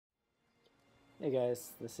Hey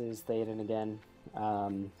guys, this is Addons again.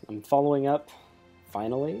 I'm following up,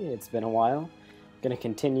 finally. It's been a while. I'm going to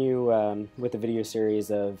continue with the video series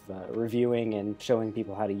of reviewing and showing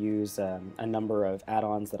people how to use a number of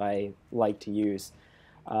add-ons that I like to use.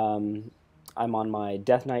 I'm on my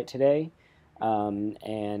Death Knight today,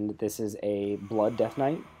 and this is a Blood Death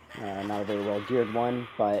Knight. Not a very well geared one,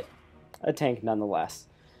 but a tank nonetheless.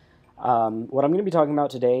 What I'm going to be talking about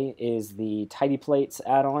today is the Tidy Plates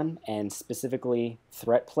add-on, and specifically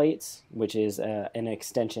Threat Plates, which is an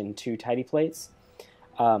extension to Tidy Plates.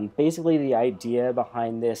 Basically, the idea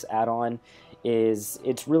behind this add-on is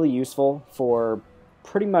it's really useful for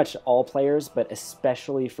pretty much all players, but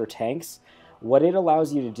especially for tanks. What it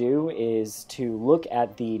allows you to do is to look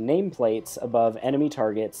at the nameplates above enemy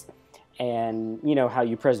targets, and you know how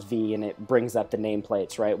you press V and it brings up the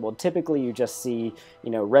nameplates, right? Well, typically you just see,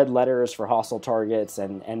 red letters for hostile targets,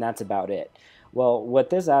 and that's about it. Well,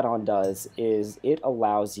 what this add-on does is it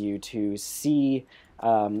allows you to see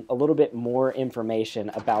a little bit more information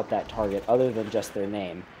about that target other than just their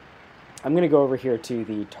name. I'm going to go over here to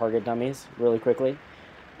the target dummies really quickly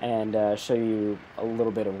and show you a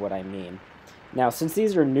little bit of what I mean. Now, since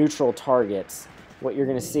these are neutral targets, what you're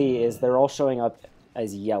going to see is they're all showing up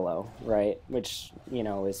as yellow, right? Which,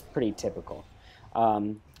 is pretty typical.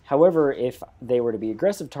 However, if they were to be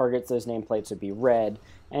aggressive targets, those nameplates would be red,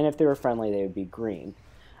 and if they were friendly, they would be green.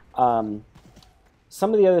 Some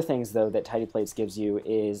of the other things, though, that Tidy Plates gives you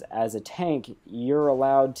is, as a tank, you're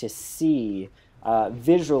allowed to see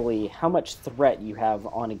visually how much threat you have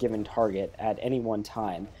on a given target at any one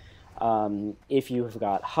time. If you've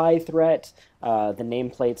got high threat, the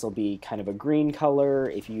nameplates will be kind of a green color.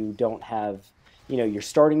 If you don't have, you're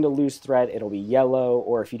starting to lose threat, it'll be yellow,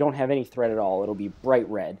 or if you don't have any threat at all, it'll be bright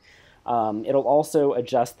red. It'll also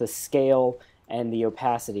adjust the scale and the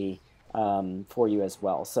opacity for you as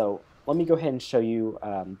well. So let me go ahead and show you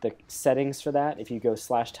the settings for that. If you go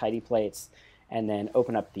 /tidyplates and then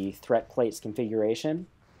open up the threat plates configuration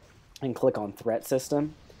and click on threat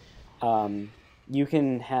system, you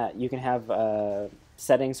can have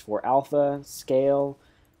settings for alpha, scale,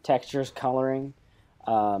 textures, coloring.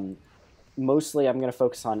 Mostly I'm going to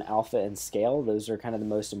focus on alpha and scale. Those are kind of the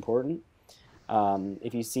most important.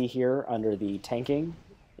 If you see here under the tanking,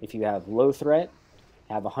 if you have low threat,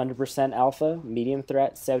 have 100% alpha, medium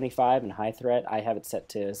threat 75, and high threat I have it set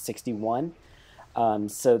to 61.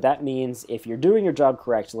 So that means if you're doing your job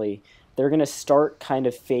correctly, they're going to start kind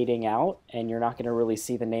of fading out, and you're not going to really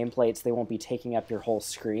see the nameplates. They won't be taking up your whole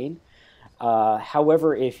screen.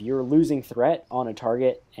 However, if you're losing threat on a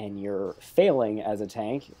target and you're failing as a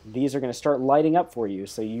tank, these are going to start lighting up for you,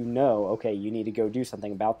 so you know, okay, you need to go do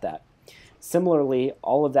something about that. Similarly,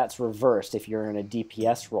 all of that's reversed if you're in a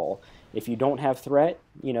DPS role. If you don't have threat,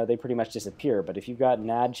 they pretty much disappear, but if you've got an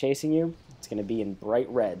ad chasing you, it's going to be in bright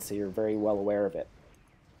red, so you're very well aware of it.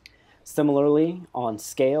 Similarly, on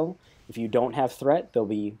scale, if you don't have threat, they'll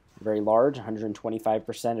be very large,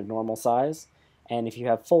 125% of normal size. And if you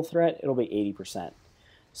have full threat, it'll be 80%.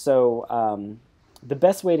 So the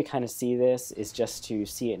best way to kind of see this is just to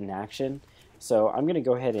see it in action. So I'm going to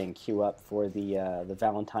go ahead and queue up for the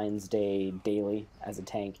Valentine's Day daily as a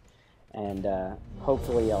tank. And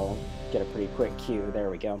hopefully I'll get a pretty quick queue. There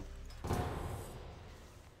we go. I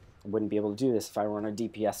wouldn't be able to do this if I were on a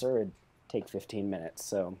DPSer. It'd take 15 minutes.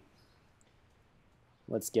 So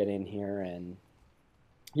let's get in here and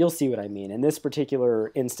you'll see what I mean. In this particular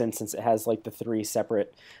instance, since it has like the 3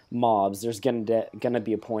 separate mobs, there's gonna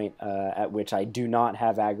be a point at which I do not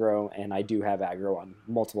have aggro, and I do have aggro on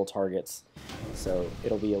multiple targets. So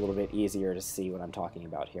it'll be a little bit easier to see what I'm talking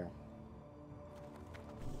about here.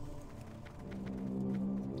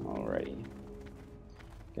 Alrighty.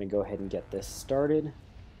 Gonna go ahead and get this started.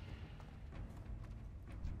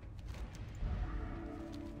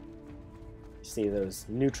 See those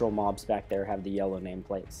neutral mobs back there have the yellow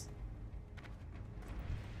nameplates.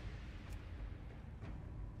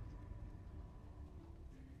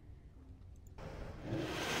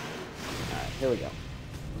 Alright, here we go.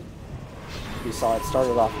 You saw it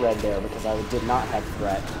started off red there because I did not have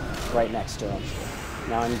threat right next to him.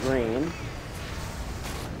 Now I'm green.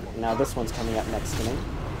 Now this one's coming up next to me.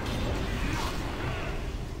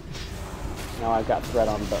 Now I've got threat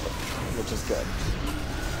on both, which is good.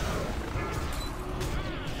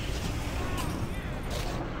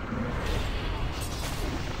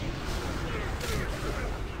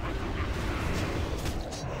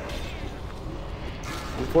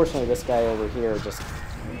 Unfortunately, this guy over here just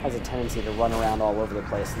has a tendency to run around all over the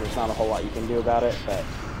place, and there's not a whole lot you can do about it, but...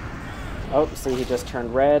 Oh, see, he just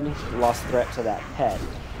turned red, lost threat to that pet.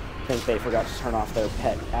 I think they forgot to turn off their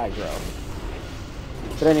pet aggro.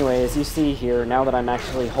 But anyway, as you see here, now that I'm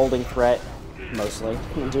actually holding threat, mostly,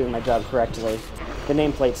 and doing my job correctly, the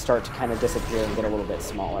nameplates start to kind of disappear and get a little bit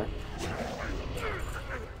smaller.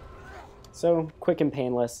 So, quick and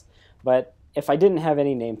painless, but if I didn't have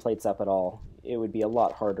any nameplates up at all, it would be a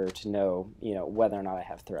lot harder to know, whether or not I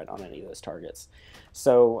have threat on any of those targets.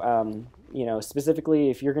 So,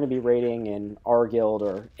 specifically, if you're going to be raiding in our guild,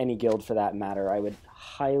 or any guild for that matter, I would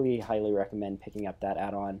highly, highly recommend picking up that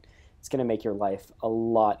add-on. It's going to make your life a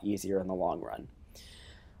lot easier in the long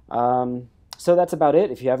run. So that's about it.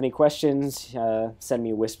 If you have any questions, send me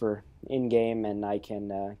a whisper in-game, and I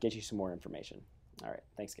can get you some more information. All right,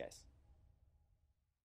 thanks, guys.